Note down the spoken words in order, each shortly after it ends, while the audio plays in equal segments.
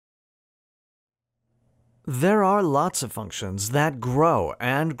There are lots of functions that grow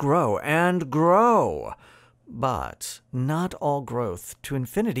and grow and grow, but not all growth to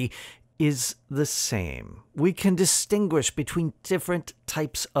infinity is the same. We can distinguish between different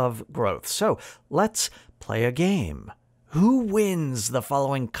types of growth. So let's play a game. Who wins the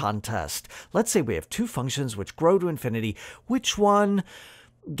following contest? Let's say we have two functions which grow to infinity. Which one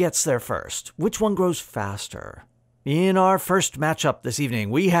gets there first? Which one grows faster? In our first matchup this evening,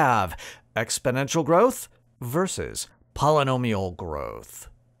 we have exponential growth versus polynomial growth.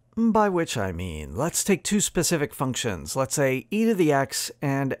 By which I mean, let's take two specific functions. Let's say e to the x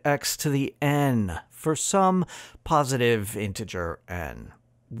and x to the n for some positive integer n.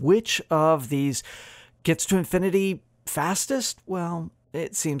 Which of these gets to infinity fastest? Well,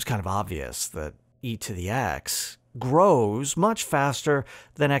 it seems kind of obvious that e to the x grows much faster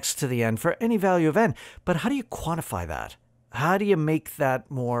than x to the n for any value of n. But how do you quantify that? How do you make that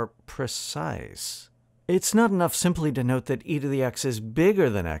more precise? It's not enough simply to note that e to the x is bigger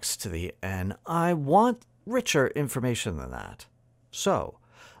than x to the n. I want richer information than that. So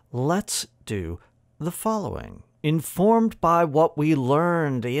let's do the following. Informed by what we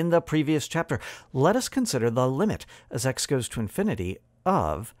learned in the previous chapter, let us consider the limit as x goes to infinity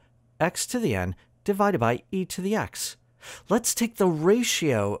of x to the n divided by e to the x. Let's take the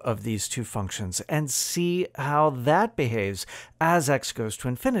ratio of these two functions and see how that behaves as x goes to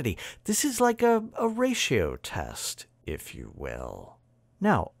infinity. This is like a ratio test, if you will.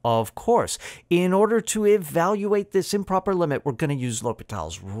 Now, of course, in order to evaluate this improper limit, we're going to use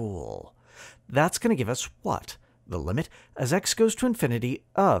L'Hopital's rule. That's going to give us what? The limit as x goes to infinity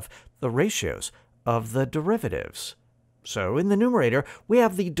of the ratios of the derivatives. So in the numerator, we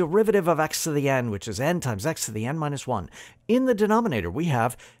have the derivative of x to the n, which is n times x to the n minus 1. In the denominator, we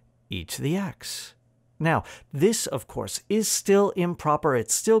have e to the x. Now, this, of course, is still improper.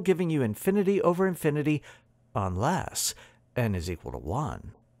 It's still giving you infinity over infinity unless n is equal to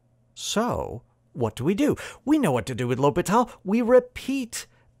 1. So what do? We know what to do with L'Hopital. We repeat,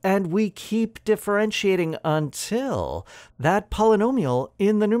 and we keep differentiating until that polynomial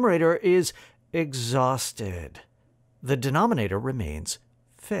in the numerator is exhausted. The denominator remains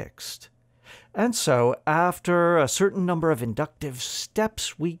fixed. And so, after a certain number of inductive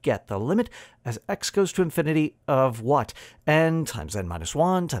steps, we get the limit as x goes to infinity of what? N times n minus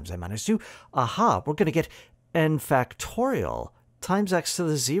 1 times n minus 2. Aha, we're going to get n factorial times x to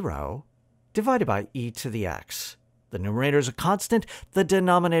the 0 divided by e to the x. The numerator is a constant. The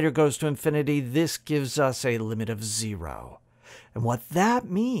denominator goes to infinity. This gives us a limit of 0. And what that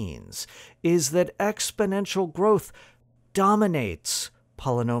means is that exponential growth dominates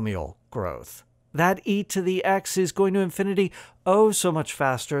polynomial growth. That e to the x is going to infinity oh so much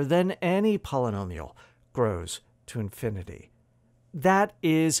faster than any polynomial grows to infinity. That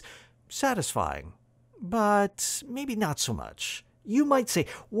is satisfying, but maybe not so much. You might say,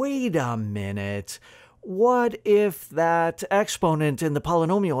 wait a minute. What if that exponent in the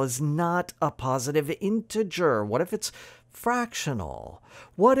polynomial is not a positive integer? What if it's fractional?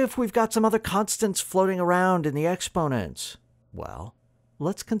 What if we've got some other constants floating around in the exponents? Well,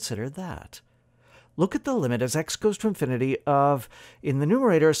 let's consider that. Look at the limit as x goes to infinity of, in the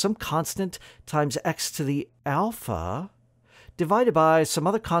numerator, some constant times x to the alpha divided by some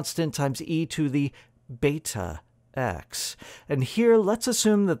other constant times e to the beta x. And here, let's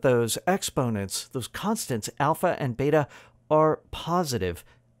assume that those exponents, those constants, alpha and beta, are positive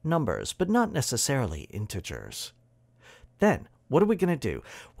numbers, but not necessarily integers. Then, what are we going to do?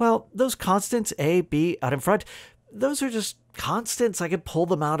 Well, those constants, a, b, out in front, those are just constants. I could pull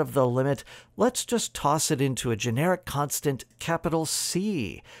them out of the limit. Let's just toss it into a generic constant, capital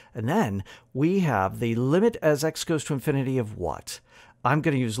C. And then we have the limit as x goes to infinity of what? I'm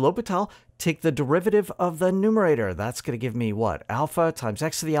going to use L'Hopital, take the derivative of the numerator. That's going to give me what? Alpha times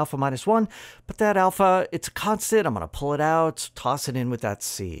x to the alpha minus 1. But that alpha, it's a constant. I'm going to pull it out, toss it in with that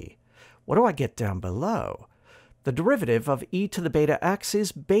c. What do I get down below? The derivative of e to the beta x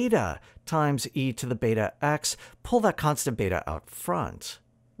is beta times e to the beta x. Pull that constant beta out front.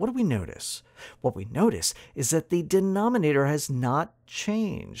 What do we notice? What we notice is that the denominator has not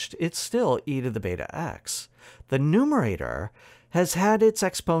changed. It's still e to the beta x. The numerator has had its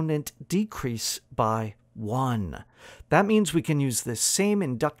exponent decrease by 1. That means we can use this same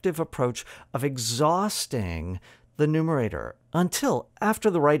inductive approach of exhausting the numerator until, after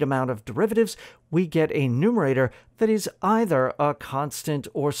the right amount of derivatives, we get a numerator that is either a constant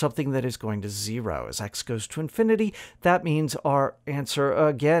or something that is going to 0. As x goes to infinity, that means our answer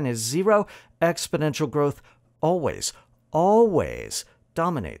again is 0. Exponential growth always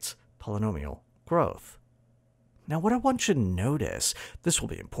dominates polynomial growth. Now, what I want you to notice, this will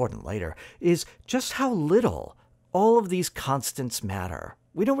be important later, is just how little all of these constants matter.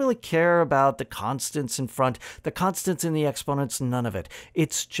 We don't really care about the constants in front, the constants in the exponents, none of it.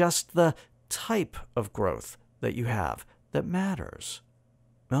 It's just the type of growth that you have that matters.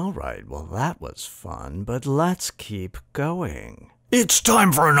 All right, well, that was fun, but let's keep going. It's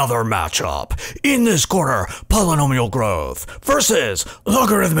time for another matchup. In this quarter, polynomial growth versus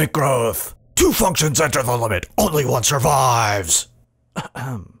logarithmic growth. Two functions enter the limit. Only one survives.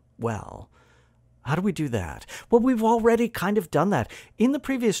 Well, how do we do that? Well, we've already kind of done that. In the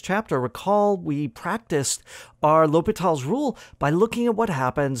previous chapter, recall we practiced our L'Hopital's rule by looking at what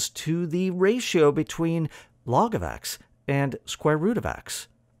happens to the ratio between log of x and square root of x.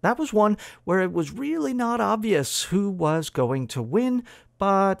 That was one where it was really not obvious who was going to win,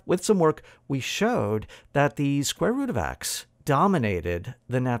 but with some work, we showed that the square root of x dominated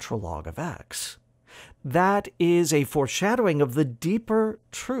the natural log of x. That is a foreshadowing of the deeper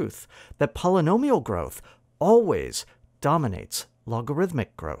truth that polynomial growth always dominates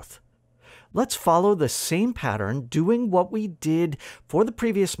logarithmic growth. Let's follow the same pattern, doing what we did for the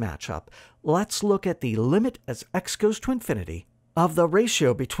previous matchup. Let's look at the limit as x goes to infinity of the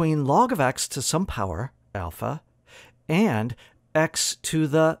ratio between log of x to some power, alpha, and x to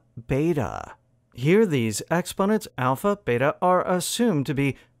the beta. Here, these exponents, alpha, beta, are assumed to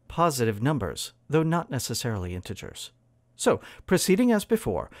be positive numbers, though not necessarily integers. So, proceeding as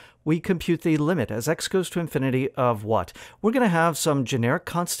before, we compute the limit as x goes to infinity of what? We're going to have some generic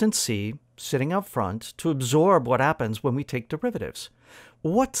constant c sitting up front to absorb what happens when we take derivatives.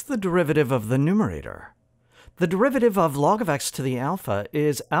 What's the derivative of the numerator? The derivative of log of x to the alpha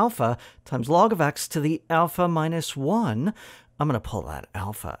is alpha times log of x to the alpha minus 1. I'm going to pull that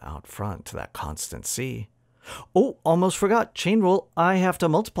alpha out front to that constant c. Oh, almost forgot. Chain rule. I have to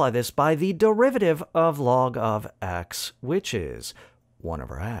multiply this by the derivative of log of x, which is 1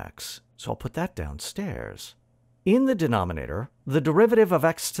 over x. So I'll put that downstairs. In the denominator, the derivative of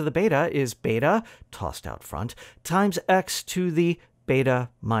x to the beta is beta, tossed out front, times x to the beta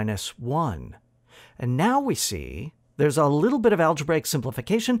minus 1. And now we see there's a little bit of algebraic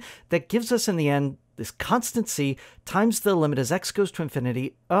simplification that gives us in the end this constant c times the limit as x goes to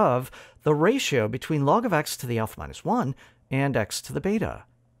infinity of the ratio between log of x to the alpha minus 1 and x to the beta.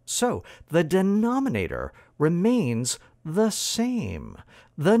 So the denominator remains the same.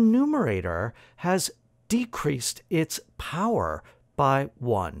 The numerator has decreased its power by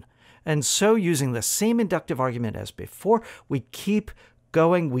 1. And so using the same inductive argument as before, we keep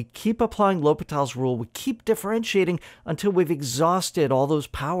going, we keep applying L'Hopital's rule, we keep differentiating until we've exhausted all those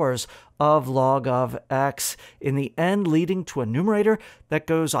powers of log of x, in the end leading to a numerator that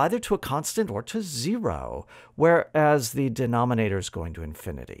goes either to a constant or to 0, whereas the denominator is going to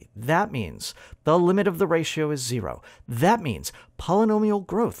infinity. That means the limit of the ratio is 0. That means polynomial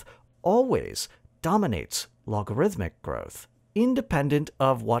growth always dominates logarithmic growth, independent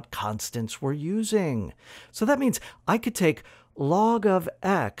of what constants we're using. So that means I could take log of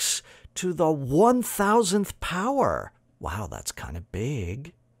x to the 1,000th power. Wow, that's kind of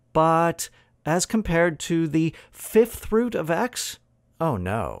big. But as compared to the 5th root of x, oh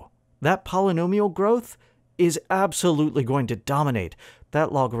no, that polynomial growth is absolutely going to dominate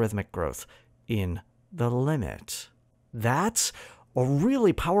that logarithmic growth in the limit. That's a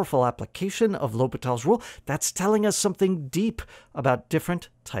really powerful application of L'Hopital's rule that's telling us something deep about different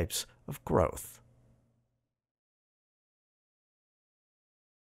types of growth.